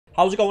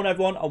How's it going,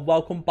 everyone? And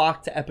welcome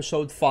back to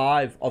episode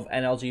 5 of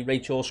NLG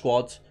Rate Your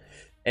Squad.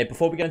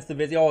 Before we get into the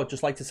video, I'd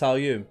just like to tell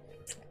you,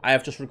 I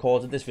have just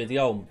recorded this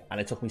video and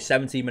it took me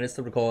 17 minutes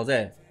to record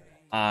it.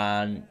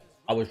 And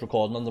I was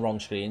recording on the wrong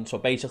screen. So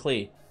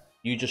basically,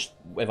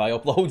 if I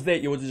uploaded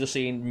it, you would have just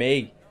seen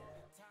me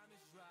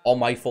on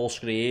my full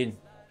screen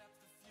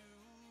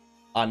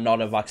and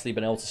not have actually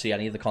been able to see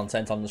any of the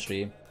content on the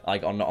stream,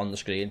 like on the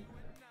screen.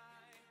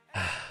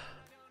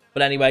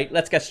 But anyway,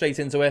 let's get straight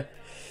into it.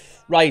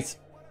 Right,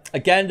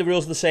 again, the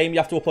rules are the same. You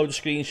have to upload a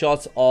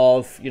screenshot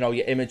of, your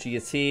image of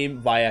your team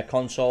via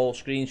console.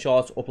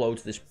 Screenshot, upload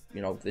to this,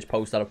 this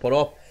post that I put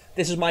up.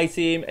 This is my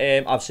team.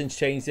 I've since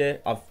changed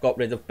it. I've got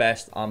rid of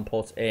best and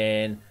put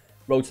in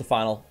road to the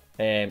final.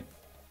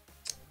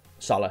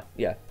 Salah,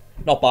 yeah,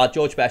 not bad.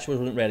 George Best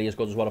wasn't really as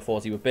good as what I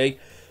thought he would be.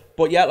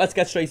 But yeah, let's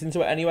get straight into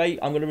it anyway.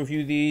 I'm going to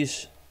review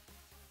these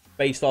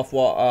based off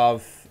what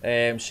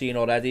I've seen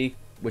already,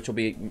 which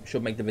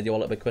should make the video a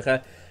little bit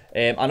quicker.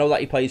 I know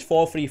that he plays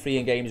 4-3-3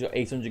 in games. He's got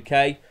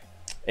 800k.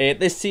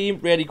 This team,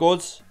 really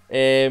good.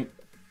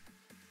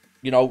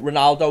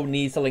 Ronaldo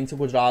needs to link to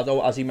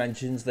Cuadrado, as he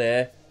mentions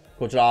there.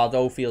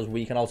 Cuadrado feels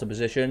weak and out of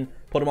position.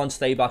 Put him on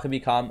stay back if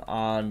you can,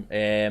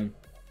 and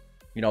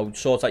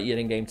sort out your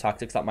in-game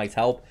tactics. That might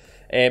help.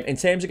 In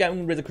terms of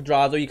getting rid of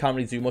Cuadrado, you can't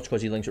really do much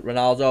because he links with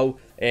Ronaldo.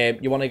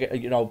 You want to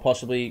get,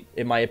 possibly,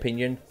 in my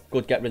opinion,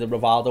 get rid of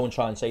Rivaldo and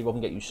try and save up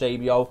and get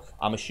Eusebio.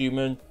 I'm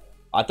assuming.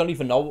 I don't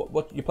even know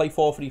what you play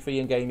 4-3-3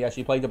 in game. Yes,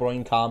 you play De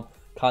Bruyne,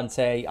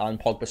 Kante, and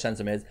Pogba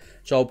centre mid.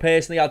 So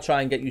personally, I'd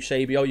try and get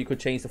Eusebio. You could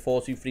change to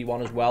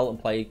 4-2-3-1 as well and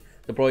play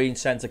De Bruyne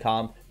centre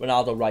cam,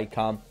 Ronaldo right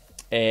cam,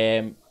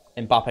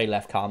 Mbappe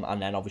left cam,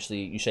 and then obviously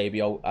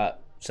Eusebio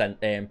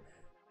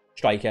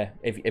striker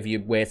if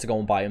you were to go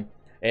and buy him.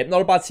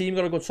 Not a bad team.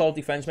 Got a good solid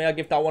defense, mate. I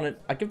give that one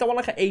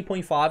like an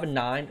 8.5 and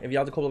 9. If you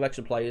had a couple of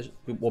extra players,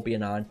 it would be a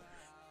 9.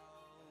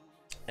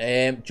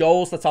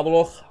 Joel's, let's have a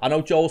look. I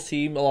know Joel's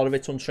team, a lot of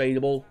it's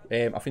untradeable.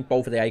 I think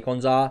both of the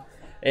icons are.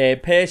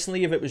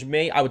 Personally, if it was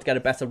me, I would get a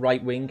better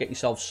right wing. Get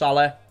yourself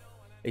Salah.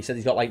 He said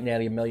he's got like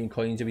nearly 1 million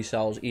coins if he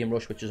sells Ian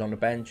Rush, which is on the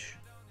bench.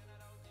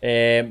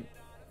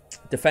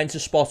 Defense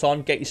is spot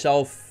on. Get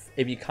yourself,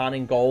 if you can,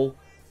 in goal.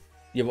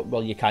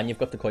 Well, you can. You've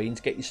got the coins.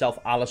 Get yourself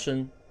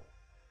Alisson.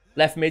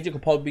 Left mid, you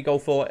could probably go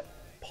for,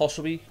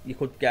 possibly, you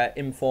could get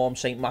Inform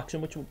St. Maxim,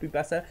 which would be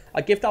better.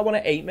 I give that one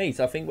an 8, mate.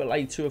 I think with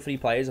like 2 or 3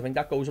 players, I think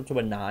that goes up to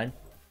a 9.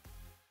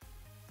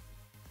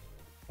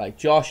 Right,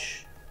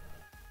 Josh.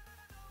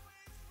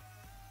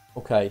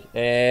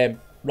 Okay.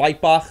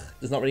 Right back,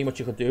 there's not really much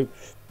you could do.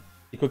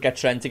 You could get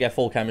Trent to get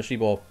full chemistry,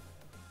 but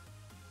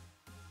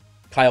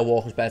Kyle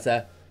Walker's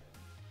better.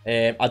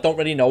 I don't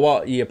really know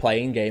what you're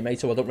playing game, mate,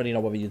 so I don't really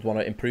know whether you'd want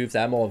to improve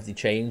them or if they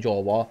change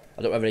or what.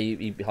 I don't know whether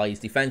he plays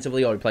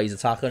defensively or he plays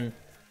attacking.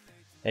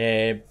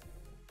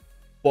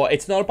 But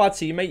it's not a bad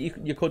team, mate.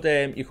 You could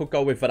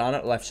go with Varane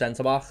at left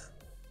centre back.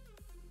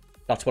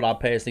 That's what I'd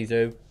personally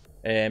do.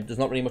 There's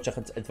not really much I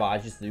can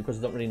advise you to do because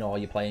I don't really know how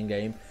you're playing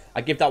game. I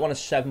give that one a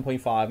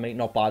 7.5, mate.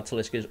 Not bad.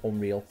 Talisca's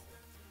unreal.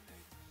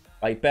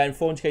 Right, Ben,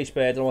 400k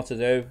spare. Don't know what to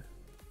do.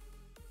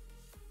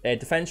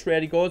 Defense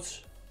really good.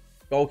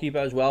 Goalkeeper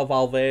as well,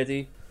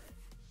 Valverde.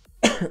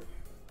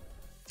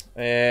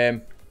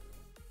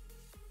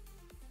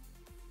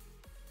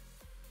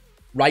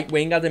 Right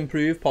wing I'd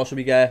improve,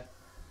 possibly get.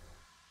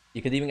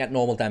 You could even get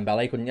normal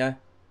Dembele, couldn't you?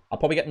 I'll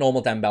probably get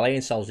normal Dembele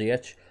and sell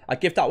Ziyech. I'd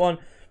give that one.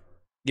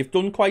 You've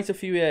done quite a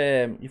few.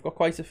 You've got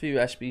quite a few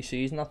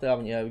SBCs in that there,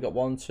 haven't you? We've got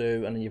 1,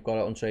 2, and then you've got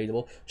it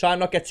untradeable. Try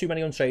and not get too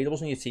many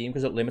untradeables in your team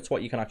because it limits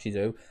what you can actually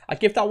do. I'd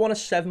give that one a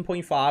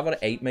 7.5 or an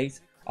 8, mate.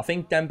 I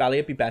think Dembele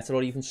would be better,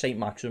 or even St.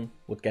 Maxim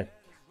would get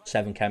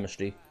 7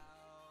 chemistry.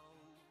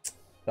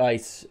 Right,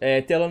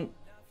 Dylan.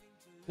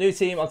 New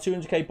team, on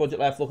 200k budget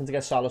left, looking to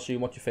get Salah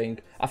soon. What do you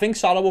think? I think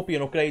Salah would be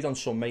an upgrade on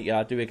some, mate. Yeah,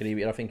 I do agree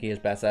with you. I think he is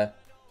better.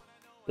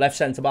 Left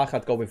centre back,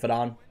 I'd go with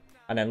Varane,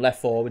 and then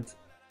left forward,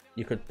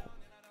 you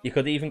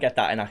could even get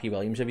that in Aki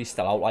Williams if he's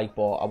still out, like.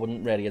 But I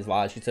wouldn't really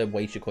advise you to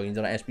waste your coins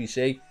on an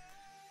SBC.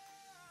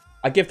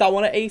 I give that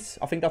one an 8.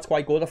 I think that's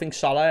quite good. I think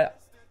Salah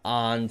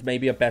and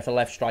maybe a better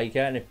left striker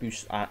and it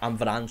boosts and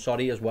Varane,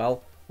 sorry, as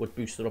well, would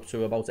boost it up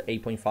to about an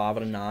 8.5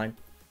 or a 9.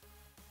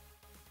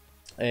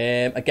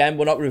 Again,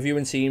 we're not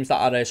reviewing teams that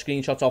are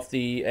screenshots off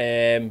the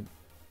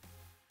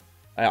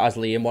as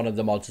Liam, one of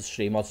the mods,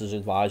 stream mods, has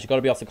advised. You've got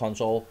to be off the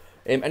console.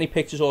 Any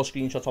pictures or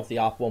screenshots off the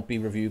app won't be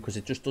reviewed because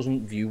it just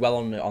doesn't view well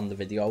on the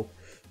video.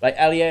 Like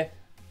Elliot,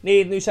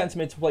 need new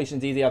sentiment to place.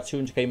 Indeed, they have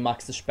 200k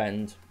max to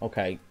spend.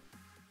 Okay,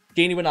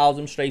 Gini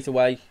Wijnaldum straight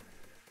away.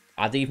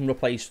 I'd even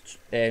replace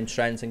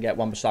Trent and get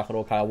Wan-Bissaka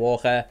or Kyle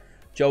Walker.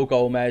 Joe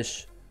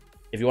Gomez.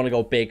 If you want to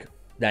go big,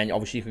 then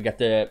obviously you could get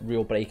the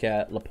real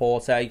breaker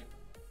Laporte.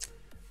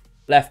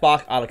 Left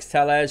back, Alex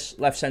Telles.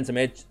 Left centre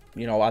mid,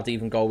 I'd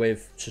even go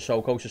with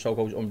Sissoko.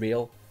 Sissoko's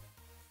unreal.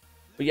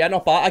 But yeah,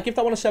 not bad. I give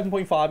that one a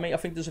 7.5, mate. I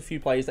think there's a few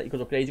players that you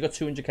could upgrade. You've got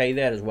 200k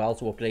there as well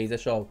to upgrade it.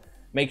 So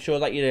make sure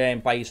that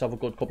you buy yourself a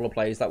good couple of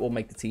players that will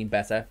make the team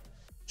better.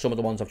 Some of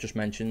the ones I've just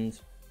mentioned.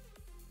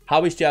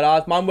 How is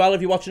Gerrard? Manuel,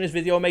 if you're watching this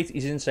video, mate,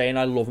 he's insane.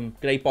 I love him.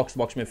 Great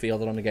box-to-box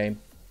midfielder on the game.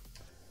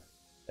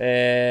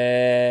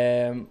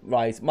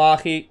 Right,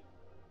 Marky.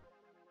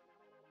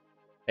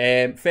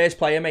 First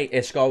player, mate,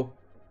 Isco.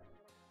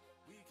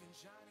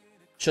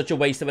 Such a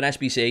waste of an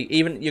SBC.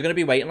 Even you're going to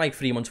be waiting like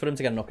 3 months for him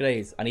to get an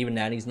upgrade, and even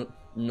then he's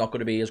not going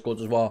to be as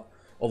good as what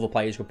other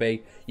players could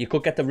be. You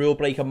could get the rule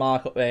breaker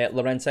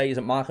Llorente. Is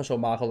it Marcus or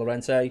Marco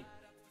Llorente?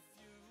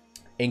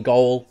 In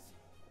goal,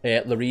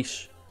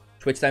 Lloris.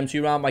 Switch them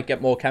two around, might get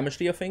more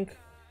chemistry, I think,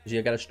 because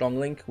you get a strong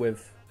link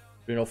with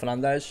Bruno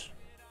Fernandes.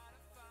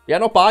 Yeah,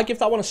 not bad. Give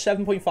that one a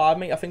 7.5,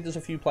 mate. I think there's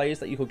a few players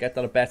that you could get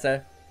that are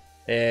better.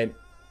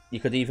 You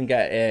could even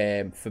get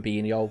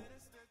Fabinho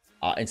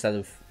instead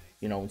of.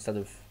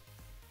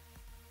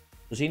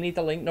 Does he need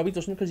the link? No, he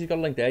doesn't, because he's got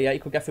a link there. Yeah, you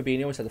could get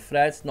Fabinho instead of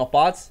Fred. Not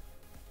bad.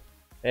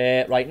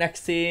 Right,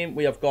 next team,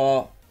 we have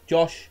got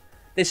Josh.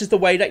 This is the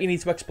way that you need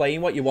to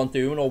explain what you want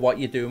doing or what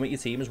you're doing with your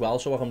team as well,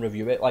 so I can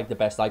review it like the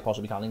best I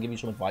possibly can and give you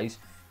some advice.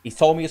 He's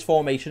told me his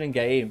formation in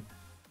game.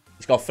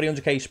 He's got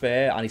 300k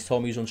spare, and he's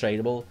told me he's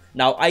untradeable.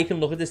 Now, I can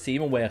look at this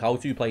team and work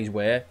out who plays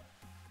where.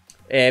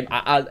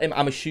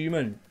 I'm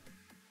assuming,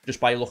 just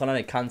by looking at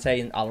it, Kante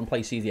and Allen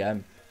play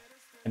CDM.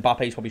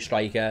 Mbappe's probably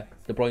striker.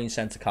 De Bruyne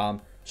centre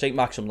cam. St.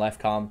 Maxim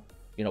left cam.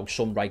 You know,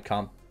 some right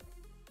cam.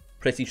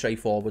 Pretty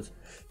straightforward.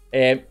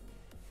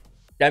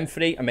 Them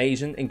three,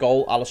 amazing. In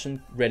goal, Alisson,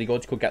 really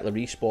good. You could get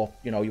Lloris, but,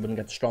 you know, you wouldn't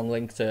get the strong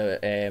link to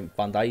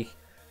Van Dijk.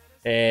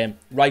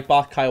 Right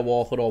back, Kyle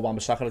Walker or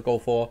Wan-Bissaka I'd go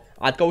for.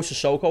 I'd go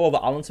Sissoko over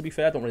Allen, to be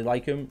fair. I don't really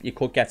like him. You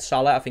could get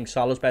Salah. I think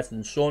Salah's better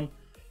than Son.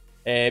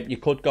 You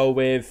could go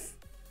with...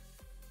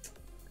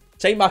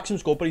 St.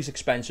 Maxim's good, but he's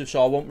expensive,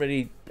 so I won't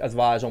really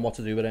advise on what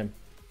to do with him.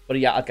 But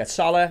yeah, I'd get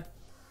Salah,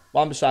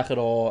 Wan-Bissaka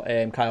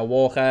or Kyle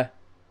Walker.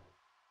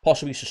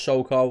 Possibly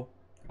Sissoko.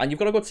 And you've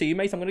got a good team,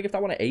 mate. I'm going to give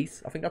that one an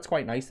 8. I think that's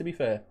quite nice, to be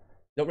fair.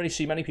 Don't really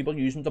see many people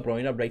using De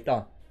Bruyne. I rate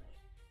that.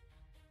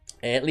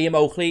 Liam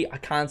Oakley, I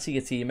can't see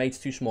your teammates,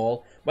 too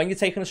small. When you're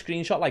taking a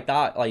screenshot like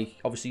that, like,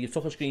 obviously, you've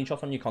took a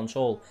screenshot on your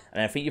console,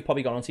 and I think you've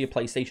probably gone onto your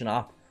PlayStation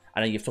app,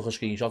 and then you've took a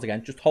screenshot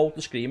again. Just hold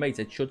the screen, mate.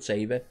 It should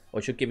save it,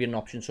 or it should give you an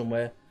option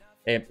somewhere.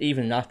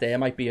 Even that there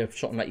might be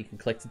something that you can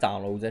click to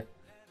download it.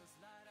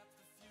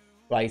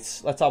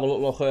 Right, let's have a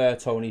look at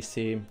Tony's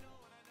team.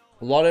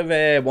 A lot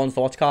of one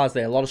thoughts cards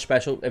there, a lot of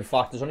special. In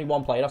fact, there's only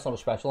one player that's not a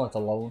special, and it's a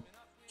loan.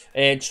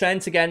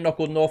 Trent, again, not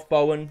good enough.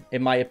 Bowen,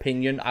 in my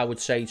opinion, I would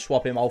say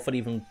swap him out for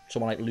even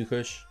someone like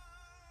Lucas.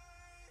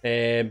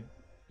 Your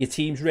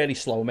team's really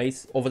slow,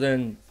 mate. Other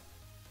than,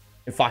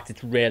 in fact,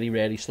 it's really,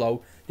 really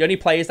slow. The only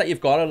players that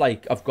you've got are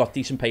like, I've got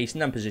decent pace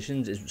in them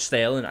positions is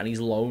Sterling, and he's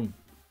loan.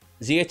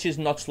 Ziyech is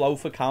not slow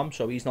for Cam,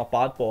 so he's not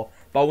bad, but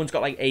Bowen's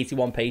got like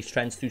 81 pace.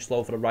 Trent's too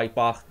slow for the right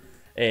back.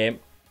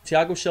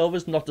 Thiago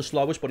Silva's not the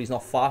slowest, but he's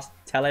not fast.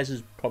 Telles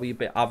is probably a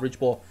bit average,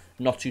 but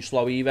not too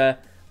slow either.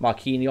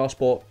 Marquinhos,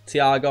 but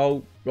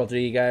Thiago,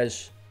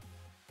 Rodriguez,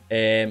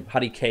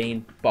 Harry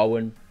Kane,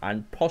 Bowen,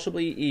 and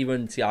possibly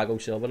even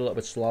Thiago Silva a little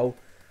bit slow.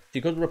 So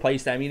you could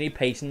replace them. You need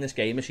pace in this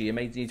game this year,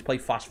 mate. You need to play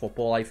fast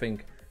football, I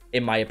think,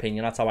 in my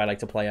opinion. That's how I like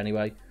to play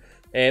anyway.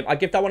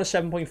 I'd give that one a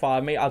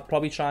 7.5, mate. I'd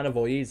probably try and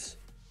avoid...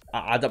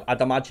 I'd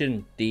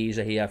imagine these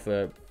are here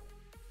for...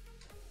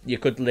 You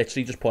could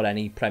literally just put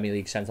any Premier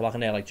League centre-back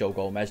in there, like Joe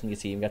Gomez, and your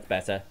team gets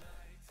better.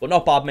 But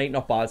not bad, mate,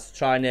 not bad.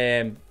 Try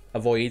and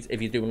avoid,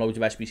 if you're doing loads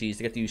of SBCs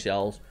to get the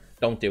UCLs,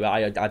 don't do it.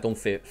 I done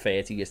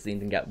 30 yesterday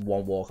and didn't get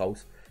one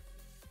walkout.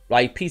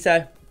 Right,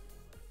 Peter,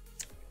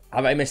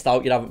 have I missed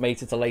out? You haven't made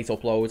it a late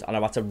upload, and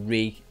I've had to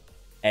re-record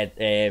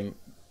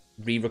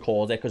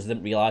it because I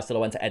didn't realise till I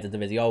went to edit the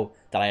video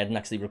that I hadn't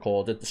actually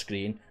recorded the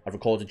screen. I've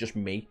recorded just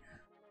me.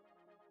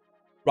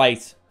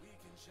 Right.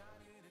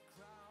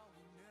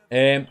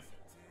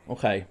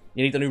 Okay,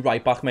 you need a new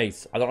right back,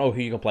 mate. I don't know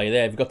who you can play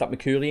there. You've got that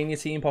McCooley in your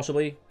team,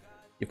 possibly.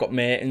 You've got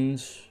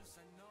Mertens.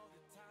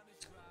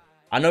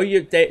 I know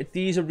that's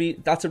a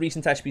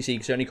recent SBC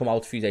because they only come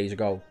out a few days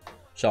ago.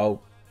 So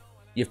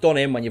you've done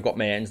him when you've got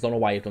Mertens. Don't know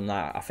why you've done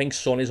that. I think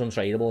Son is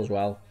untradeable as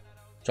well,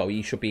 so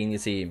he should be in your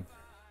team.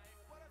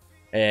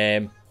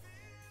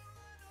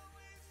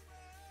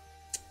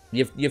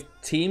 Your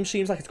team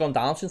seems like it's gone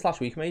down since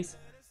last week, mate.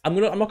 I'm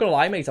not gonna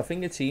lie, mate. I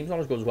think your team's not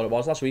as good as what it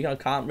was last week. I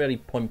can't really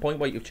pinpoint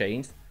what you've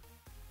changed.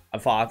 In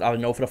fact, I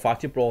know for a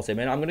fact you brought him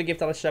in. I'm gonna give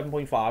that a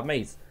 7.5,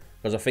 mate,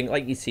 because I think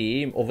like your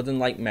team, other than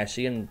like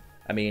Messi and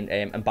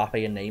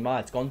Mbappe and Neymar,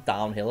 it's gone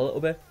downhill a little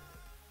bit.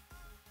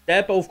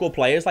 They're both good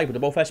players, like, but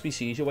they're both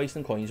SBCs. You're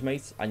wasting coins,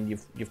 mate, and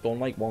you've done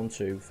like 1,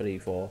 2, 3,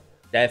 4.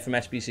 They're from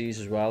SBCs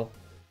as well.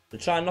 So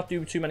try and not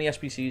do too many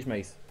SBCs,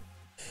 mate.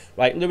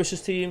 Right,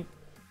 Lewis's team.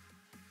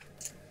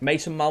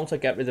 Mason Mount,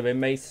 I'd get rid of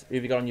him, mate. Who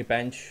have you got on your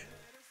bench?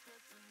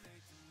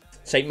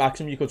 St.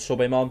 Maxim, you could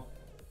sub him on.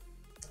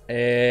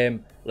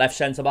 Left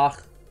centre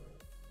back,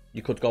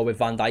 you could go with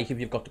Van Dijk if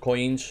you've got the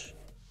coins.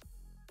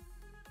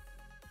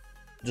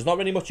 There's not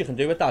really much you can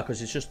do with that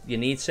because it's just you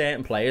need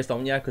certain players,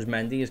 don't you? Because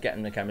Mendy is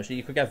getting the chemistry.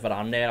 You could get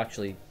Varane there,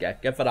 actually.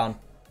 Get Varane.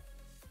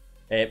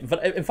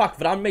 In fact,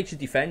 Varane makes your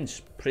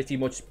defence pretty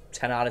much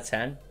 10 out of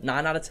 10,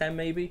 9 out of 10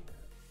 maybe.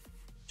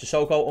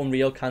 Sissoko,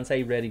 unreal.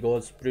 Kante, really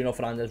good. Bruno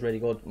Fernandes, really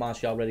good.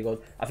 Martial, really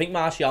good. I think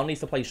Martial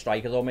needs to play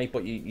striker though, mate,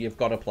 but you've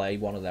got to play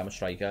one of them a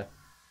striker.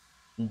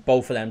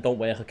 Both of them don't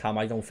work a cam,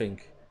 I don't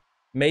think.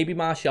 Maybe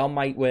Martial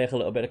might work a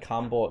little bit of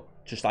cam, but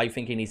just I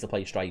think he needs to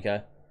play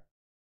striker.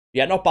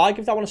 Yeah, not bad.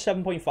 Give that one a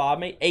 7.5,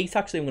 mate. 8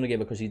 actually I'm going to give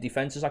it because his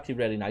defence is actually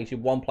really nice. You're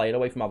one player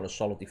away from having a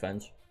solid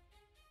defence.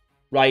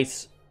 Right.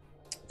 Let's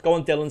go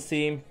on Dylan's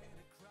team.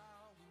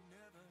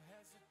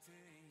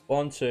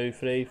 1, 2,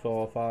 3,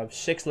 4, 5,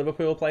 6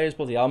 Liverpool players.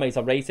 Bloody hell, mate.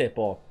 I rate it,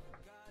 but a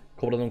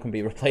couple of them can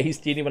be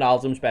replaced. Gini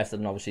Wijnaldum's better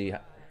than obviously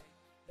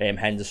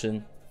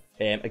Henderson.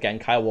 Again,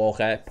 Kyle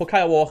Walker. Put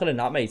Kyle Walker in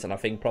that, mate, and I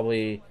think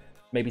probably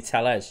maybe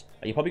Tellez.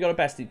 You probably got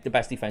the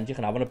best defence you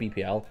can have on a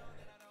BPL.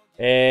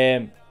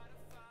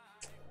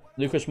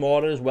 Lucas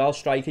Moura as well,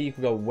 striker. You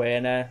could go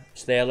Werner,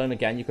 Sterling.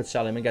 Again, you could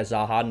sell him and get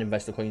Zaha and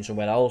invest the coin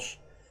somewhere else.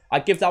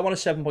 I'd give that one a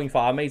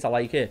 7.5, mate. I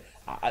like it.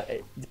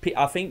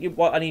 I think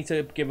what I need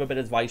to give a bit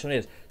of advice on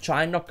is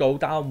try and not go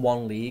down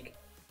one league.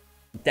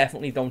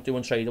 Definitely don't do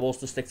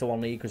untradables to stick to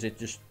one league because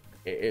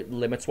it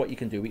limits what you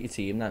can do with your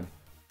team then.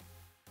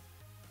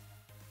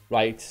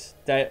 Right,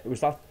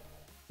 was that?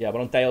 Yeah,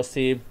 we're on Dale's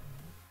team.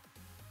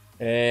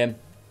 Okay.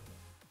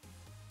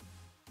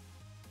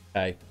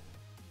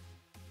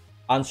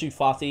 Ansu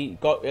Fati,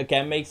 got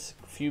again, mate.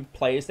 A few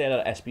players there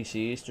at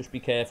SBCs. Just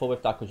be careful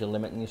with that because you're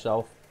limiting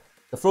yourself.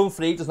 The front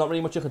three, there's not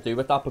really much you could do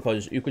with that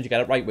because who could you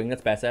get at right wing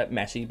that's better?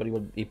 Messi, but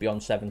he'd be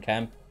on 7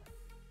 chem.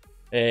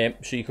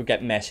 So you could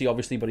get Messi,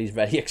 obviously, but he's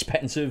very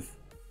expensive.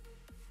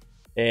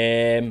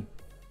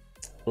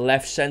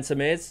 Left centre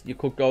mid, you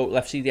could go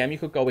left CDM. You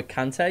could go with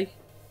Kante.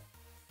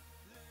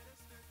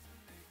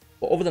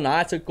 But other than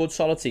that, it's a good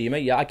solid team,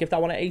 mate. Yeah, I give that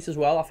one an 8 as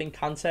well. I think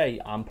Kante,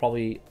 I'm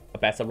probably a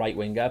better right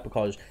winger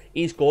because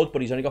he's good,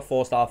 but he's only got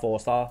 4-star,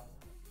 4-star.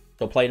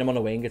 So playing him on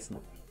the wing, it's,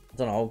 I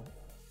don't know.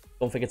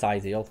 Don't think it's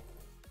ideal.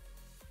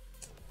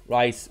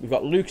 Right, we've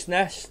got Luke's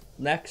next,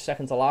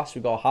 second to last.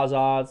 We've got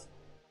Hazard.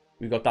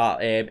 We've got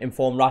that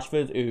informed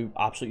Rashford, who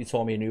absolutely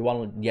tore me a new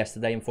one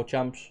yesterday in Foot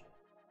Champs.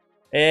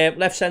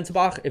 Left centre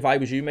back, if I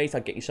was you, mate,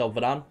 I'd get yourself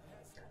Varane.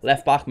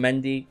 Left back,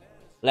 Mendy.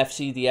 Left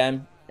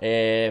CDM,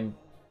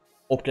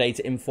 upgrade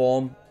to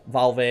inform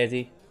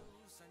Valverde.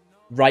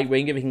 Right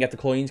wing, if you can get the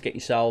coins, get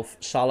yourself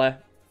Salah.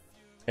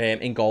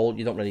 In goal,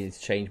 you don't really need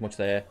to change much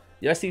there.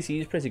 The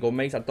STC is pretty good,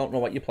 mate. I don't know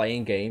what you play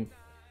in game.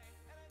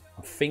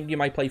 I think you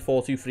might play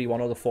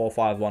 4-2-3-1 or the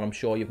 4-5-1. I'm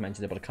sure you've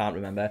mentioned it, but I can't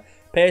remember.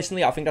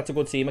 Personally, I think that's a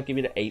good team. I'd give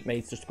you the 8,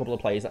 mate. Just a couple of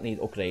players that need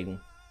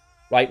upgrading.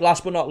 Right,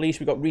 last but not least,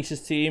 we've got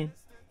Reese's team.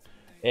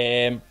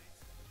 As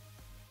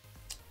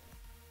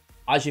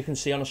you can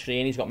see on the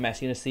screen, he's got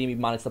Messi in his team. He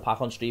managed to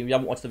pack on stream. If you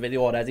haven't watched the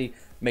video already,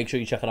 make sure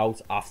you check it out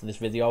after this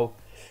video.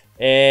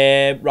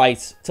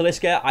 Right,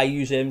 Talisca, I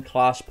use him.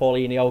 Class.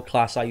 Paulinho,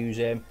 class, I use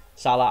him.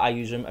 Salah, I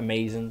use him.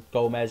 Amazing.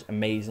 Gomez,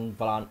 amazing.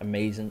 Varane,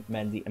 amazing.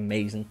 Mendy,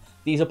 amazing.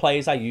 These are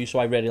players I use, so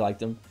I really like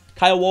them.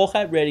 Kyle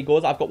Walker, really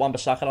good. I've got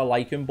Wan-Bissaka, I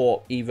like him,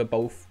 but either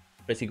both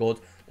pretty good.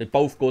 They're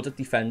both good at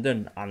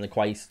defending, and they're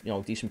quite, you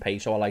know, decent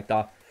pace, so I like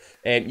that.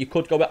 You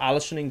could go with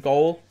Alisson in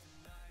goal.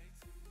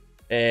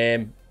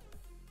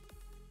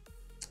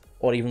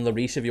 Or even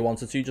Lloris if you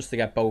wanted to, just to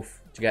get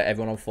both, to get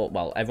everyone on full,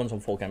 well, everyone's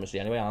on full chemistry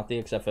anyway, aren't they,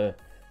 except for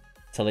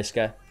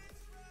Talisca.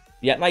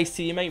 Yeah, nice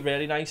team, mate,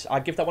 really nice.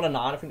 I'd give that one a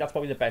 9. I think that's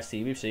probably the best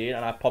team we've seen,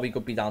 and I probably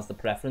could be down to the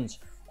preference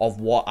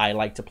of what I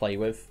like to play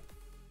with.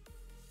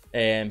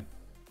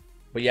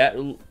 But yeah,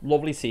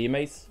 lovely team,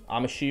 mate.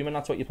 I'm assuming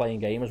that's what you play in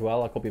game as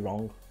well. I could be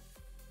wrong.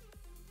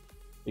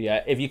 But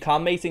yeah, if you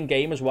can, mate, in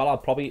game as well,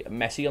 I'd probably,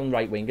 Messi on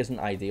right wing isn't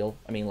ideal.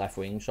 I mean, left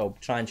wing, so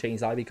try and change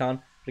that if you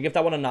can. But give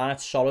that one a 9,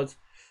 it's solid.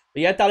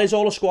 But yeah, that is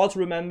all the squads.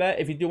 Remember,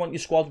 if you do want your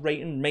squad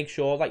rating, make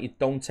sure that you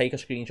don't take a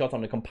screenshot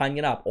on the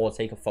companion app or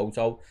take a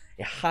photo.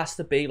 It has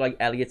to be like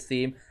Elliot's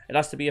team. It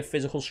has to be a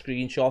physical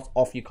screenshot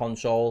off your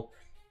console.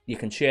 You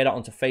can share that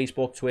onto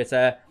Facebook,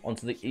 Twitter,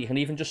 you can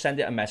even just send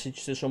it a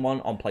message to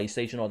someone on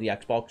PlayStation or the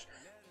Xbox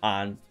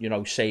and, you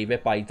know, save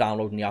it by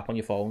downloading the app on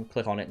your phone.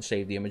 Click on it and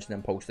save the image and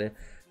then post it.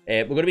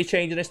 We're going to be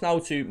changing this now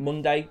to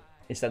Monday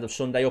instead of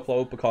Sunday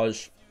upload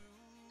because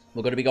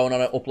we're going to be going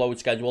on an upload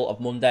schedule of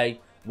Monday,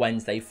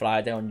 Wednesday,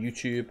 Friday on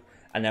YouTube,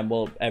 and then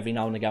we'll every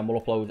now and again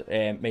we'll upload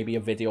maybe a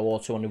video or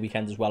two on the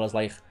weekend as well as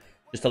like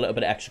just a little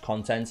bit of extra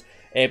content.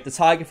 The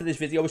target for this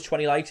video is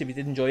 20 likes. If you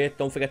did enjoy it,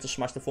 don't forget to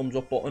smash the thumbs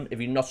up button. If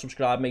you're not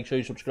subscribed, make sure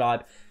you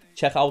subscribe.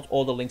 Check out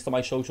all the links to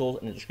my socials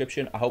in the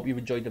description. I hope you've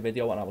enjoyed the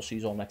video and I will see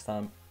you all next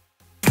time.